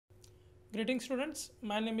Greetings students,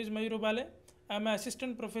 my name is Mayur Ubale. I am an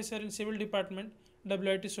assistant professor in civil department,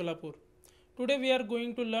 WIT Solapur. Today we are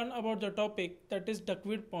going to learn about the topic that is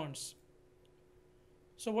duckweed ponds.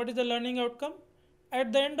 So what is the learning outcome?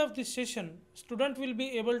 At the end of this session, student will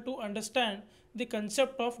be able to understand the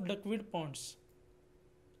concept of duckweed ponds.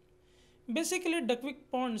 Basically duckweed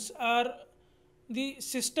ponds are the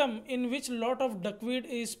system in which lot of duckweed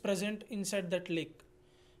is present inside that lake.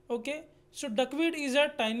 Okay, so duckweed is a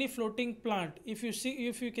tiny floating plant. If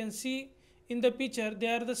you can see in the picture, they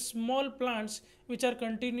are the small plants which are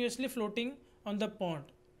continuously floating on the pond.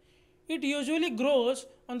 It usually grows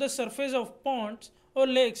on the surface of ponds or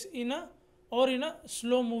lakes in a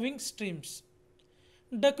slow moving streams.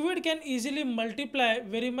 Duckweed can easily multiply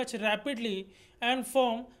very much rapidly and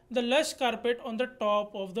form the lush carpet on the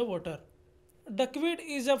top of the water. Duckweed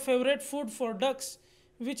is a favorite food for ducks,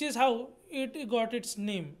 which is how it got its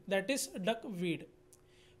name, that is duckweed.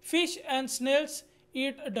 Fish and snails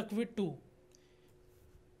eat duckweed too.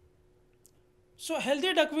 So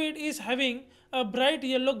healthy duckweed is having a bright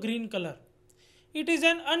yellow green color. It is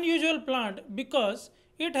an unusual plant because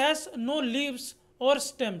it has no leaves or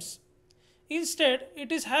stems. Instead,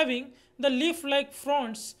 it is having the leaf-like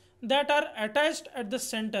fronds that are attached at the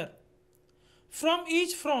center. From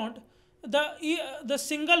each frond, the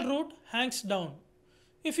single root hangs down.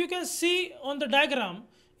 If you can see on the diagram,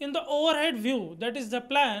 in the overhead view, that is the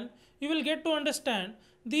plan, you will get to understand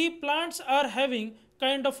the plants are having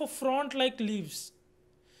kind of a frond like leaves.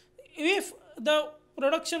 If the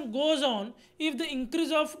production goes on, if the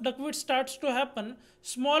increase of duckweed starts to happen,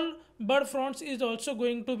 small bud fronds is also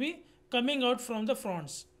going to be coming out from the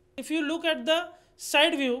fronds. If you look at the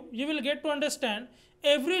side view, you will get to understand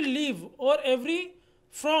every leaf or every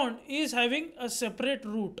frond is having a separate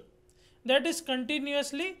root that is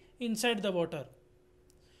continuously inside the water.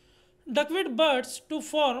 Duckweed buds to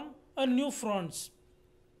form a new fronds.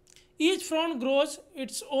 Each frond grows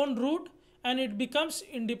its own root and it becomes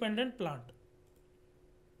independent plant.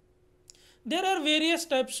 There are various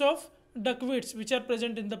types of duckweeds which are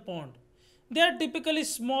present in the pond. They are typically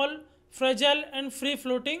small, fragile and free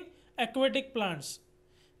floating aquatic plants.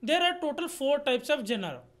 There are total 4 types of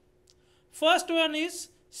genera. First one is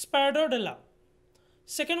Spidodella.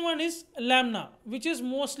 Second one is Lamna, which is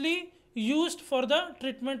mostly used for the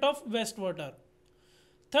treatment of wastewater.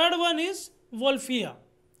 Third one is Wolfia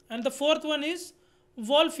and the fourth one is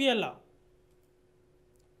Wolfiella.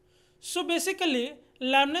 So basically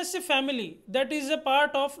Lamnaceae family, that is a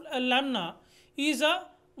part of Lamna, is a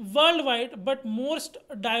worldwide but most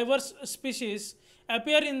diverse species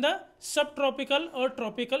appear in the subtropical or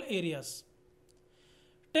tropical areas.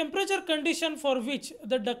 Temperature condition for which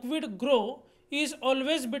the duckweed grow is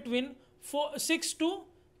always between 6 to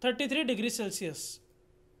 33 degrees Celsius.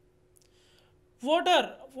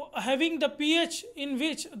 Water having the pH in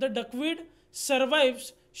which the duckweed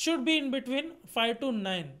survives should be in between 5 to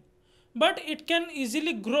 9. But it can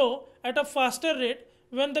easily grow at a faster rate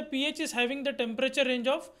when the pH is having the temperature range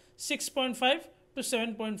of 6.5 to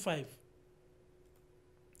 7.5.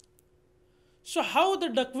 So how the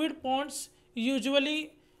duckweed ponds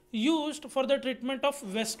usually used for the treatment of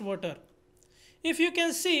wastewater? If you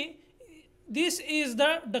can see, this is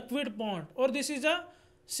the duckweed pond or this is a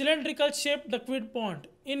cylindrical shaped duckweed pond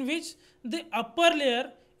in which the upper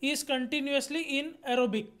layer is continuously in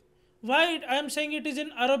aerobic. Why I am saying it is in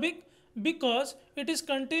aerobic? Because it is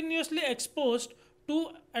continuously exposed to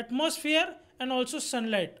atmosphere and also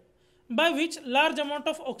sunlight, by which large amount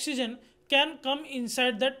of oxygen can come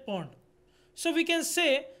inside that pond. So we can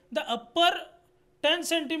say the upper 10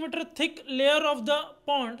 centimeter thick layer of the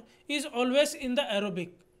pond is always in the aerobic.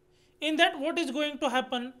 In that, what is going to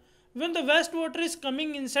happen when the wastewater is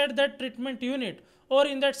coming inside that treatment unit or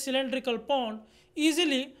in that cylindrical pond,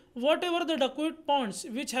 easily whatever the duckweed ponds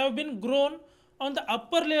which have been grown on the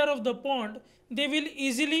upper layer of the pond, they will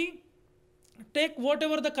easily take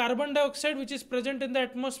whatever the carbon dioxide which is present in the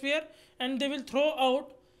atmosphere and they will throw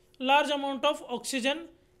out large amount of oxygen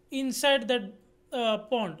inside that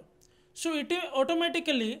pond. So it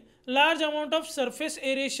automatically large amount of surface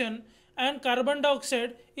aeration and carbon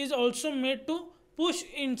dioxide is also made to push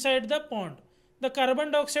inside the pond. The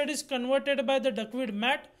carbon dioxide is converted by the duckweed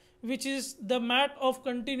mat, which is the mat of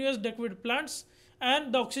continuous duckweed plants,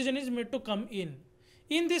 and the oxygen is made to come in.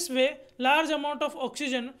 In this way, large amount of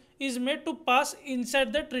oxygen is made to pass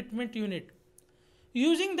inside the treatment unit.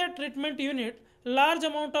 Using that treatment unit, large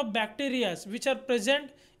amount of bacteria which are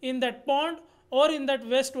present in that pond or in that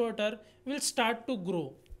wastewater will start to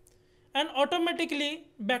grow. And automatically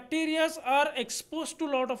bacteria are exposed to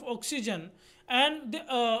lot of oxygen and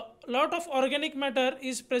the lot of organic matter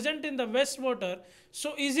is present in the wastewater,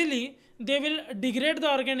 so easily they will degrade the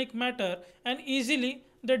organic matter and easily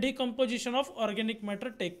the decomposition of organic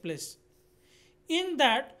matter take place. In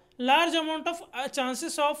that, large amount of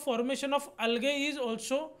chances of formation of algae is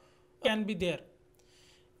also can be there,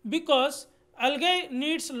 because algae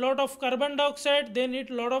needs a lot of carbon dioxide, they need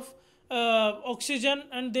a lot of oxygen,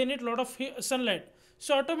 and they need a lot of sunlight.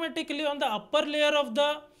 So automatically on the upper layer of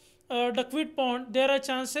the duckweed pond there are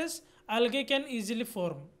chances algae can easily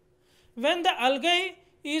form. When the algae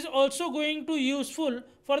is also going to useful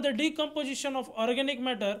for the decomposition of organic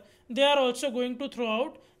matter, they are also going to throw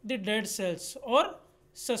out the dead cells or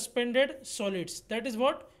suspended solids. That is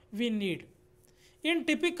what we need. In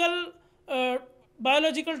typical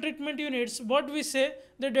biological treatment units, what we say,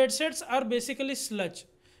 the dead cells are basically sludge,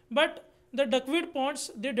 but the duckweed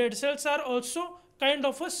ponds, the dead cells are also kind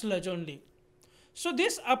of a sludge only. So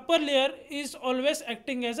this upper layer is always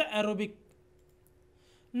acting as a aerobic.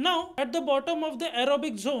 Now at the bottom of the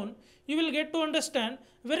aerobic zone, you will get to understand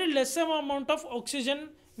very less amount of oxygen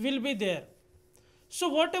will be there. So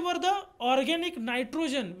whatever the organic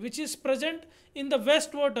nitrogen which is present in the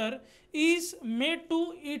wastewater is made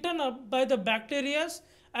to eaten up by the bacteria,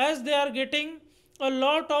 as they are getting a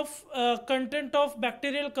lot of content of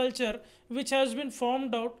bacterial culture which has been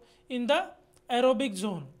formed out in the aerobic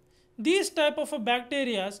zone. These type of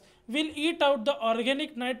bacteria will eat out the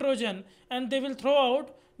organic nitrogen and they will throw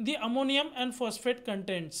out the ammonium and phosphate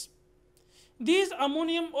contents. These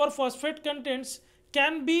ammonium or phosphate contents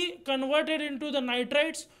can be converted into the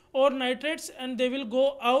nitrites or nitrates and they will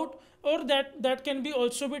go out, or that can be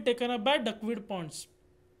also be taken up by duckweed ponds.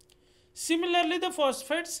 Similarly, the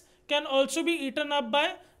phosphates can also be eaten up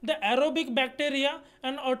by the aerobic bacteria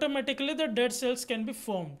and automatically the dead cells can be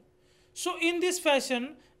formed. So in this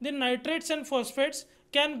fashion, the nitrates and phosphates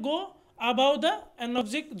can go above the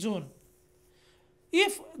anoxic zone.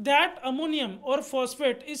 If that ammonium or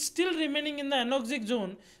phosphate is still remaining in the anoxic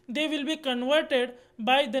zone, they will be converted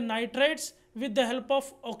by the nitrates with the help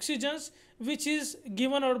of oxygens which is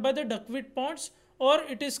given out by the duckweed ponds, or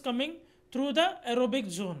it is coming through the aerobic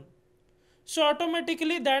zone. So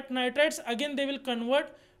automatically that nitrates again they will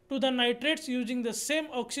convert to the nitrates using the same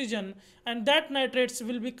oxygen, and that nitrates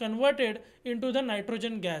will be converted into the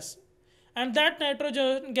nitrogen gas, and that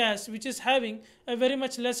nitrogen gas which is having a very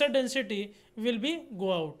much lesser density will be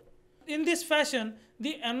go out. In this fashion,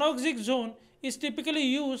 the anoxic zone is typically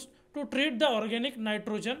used to treat the organic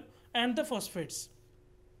nitrogen and the phosphates.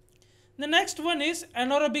 The next one is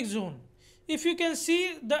anaerobic zone. If you can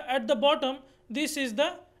see at the bottom, this is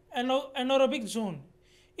the anaerobic zone,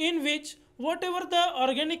 in which whatever the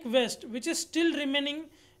organic waste which is still remaining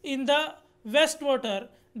in the wastewater,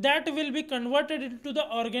 that will be converted into the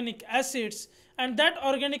organic acids, and that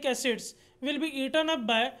organic acids will be eaten up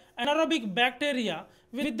by anaerobic bacteria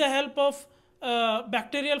with the help of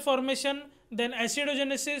bacterial formation, then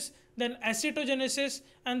acidogenesis, then acetogenesis,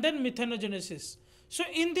 and then methanogenesis. So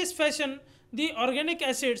in this fashion, the organic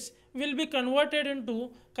acids will be converted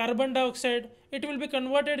into carbon dioxide, it will be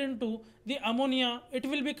converted into the ammonia, it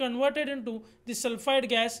will be converted into the sulfide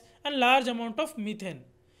gas and large amount of methane.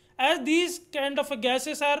 As these kind of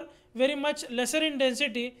gases are very much lesser in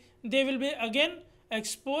density, they will be again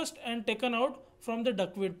exposed and taken out from the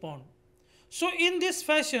duckweed pond. So in this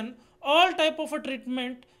fashion, all type of a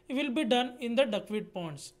treatment will be done in the duckweed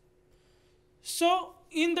ponds. So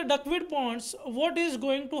in the duckweed ponds, what is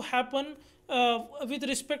going to happen with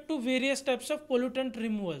respect to various types of pollutant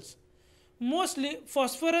removals? Mostly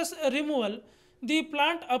phosphorus removal, the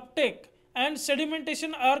plant uptake and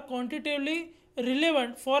sedimentation are quantitatively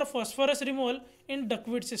relevant for phosphorus removal in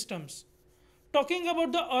duckweed systems. Talking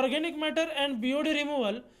about the organic matter and BOD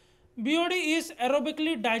removal, BOD is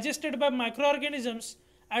aerobically digested by microorganisms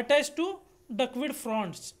attached to duckweed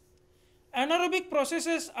fronds. Anaerobic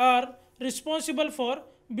processes are responsible for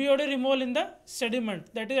BOD removal in the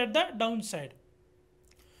sediment, that is at the downside.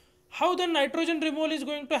 How the nitrogen removal is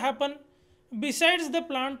going to happen? Besides the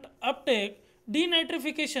plant uptake,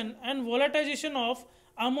 denitrification and volatilization of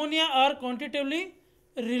ammonia are quantitatively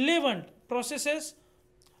relevant processes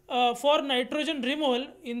for nitrogen removal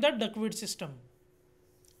in the duckweed system.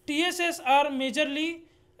 TSS are majorly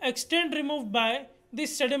extent removed by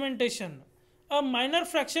this sedimentation. A minor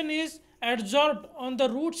fraction is adsorbed on the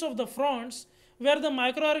roots of the fronds, where the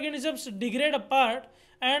microorganisms degrade a part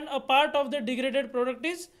and a part of the degraded product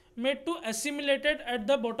is made to assimilated at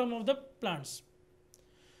the bottom of the plants.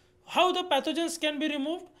 How the pathogens can be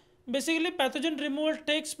removed? Basically, pathogen removal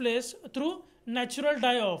takes place through natural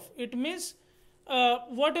die-off. It means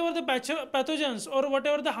whatever the pathogens or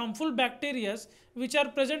whatever the harmful bacteria which are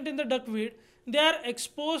present in the duckweed, they are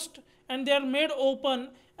exposed and they are made open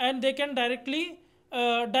and they can directly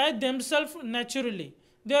die themselves naturally.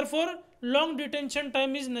 Therefore, long detention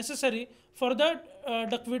time is necessary for the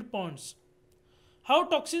duckweed ponds. How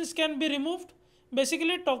toxins can be removed?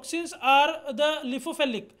 Basically, toxins are the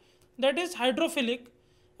lipophilic, that is hydrophilic,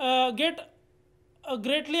 get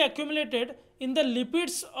greatly accumulated in the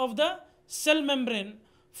lipids of the cell membrane,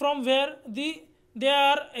 from where they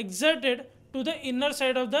are exerted to the inner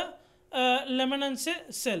side of the Lemonense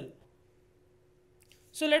cell.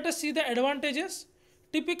 So let us see the advantages.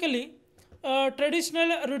 Typically,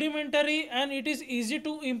 traditional, rudimentary, and it is easy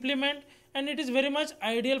to implement, and it is very much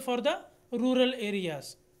ideal for the rural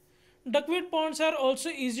areas. Duckweed ponds are also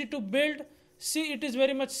easy to build. See, it is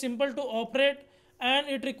very much simple to operate and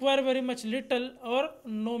it requires very much little or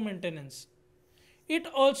no maintenance. It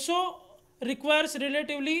also requires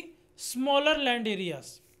relatively smaller land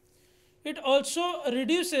areas. It also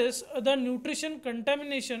reduces the nutrition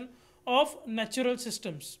contamination of natural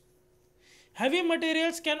systems. Heavy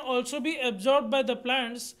materials can also be absorbed by the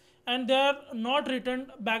plants and they are not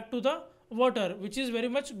returned back to the water, which is very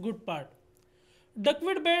much good part.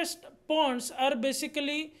 Duckweed based ponds are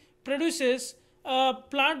basically produces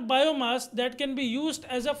plant biomass that can be used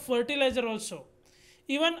as a fertilizer also.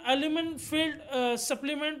 Even aluminum filled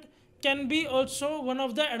supplement can be also one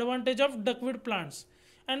of the advantage of duckweed plants,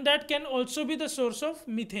 and that can also be the source of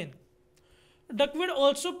methane. Duckweed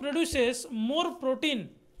also produces more protein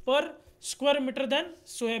per square meter than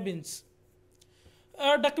soybeans.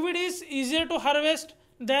 Duckweed is easier to harvest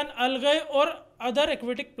than algae or other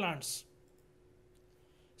aquatic plants.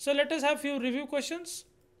 So let us have few review questions.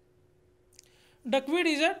 Duckweed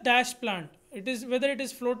is a dash plant. It is whether it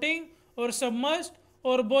is floating or submerged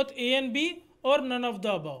or both A and B or none of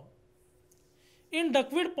the above. In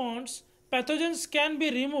duckweed ponds, pathogens can be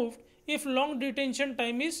removed if long detention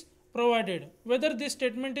time is provided. Whether this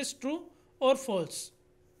statement is true or false.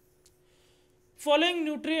 Following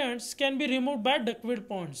nutrients can be removed by duckweed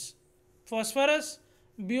ponds: phosphorus,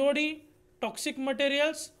 BOD, toxic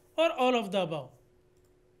materials, or all of the above.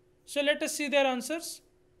 So let us see their answers.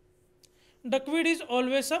 Duckweed is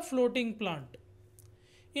always a floating plant.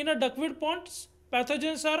 In a duckweed ponds,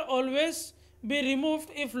 pathogens are always be removed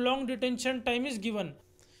if long detention time is given.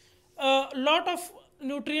 A lot of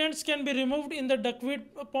nutrients can be removed in the duckweed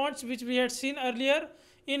ponds, which we had seen earlier,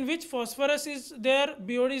 in which phosphorus is there,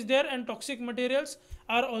 BOD is there, and toxic materials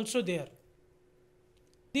are also there.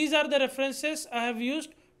 These are the references I have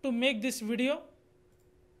used to make this video.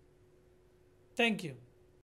 Thank you.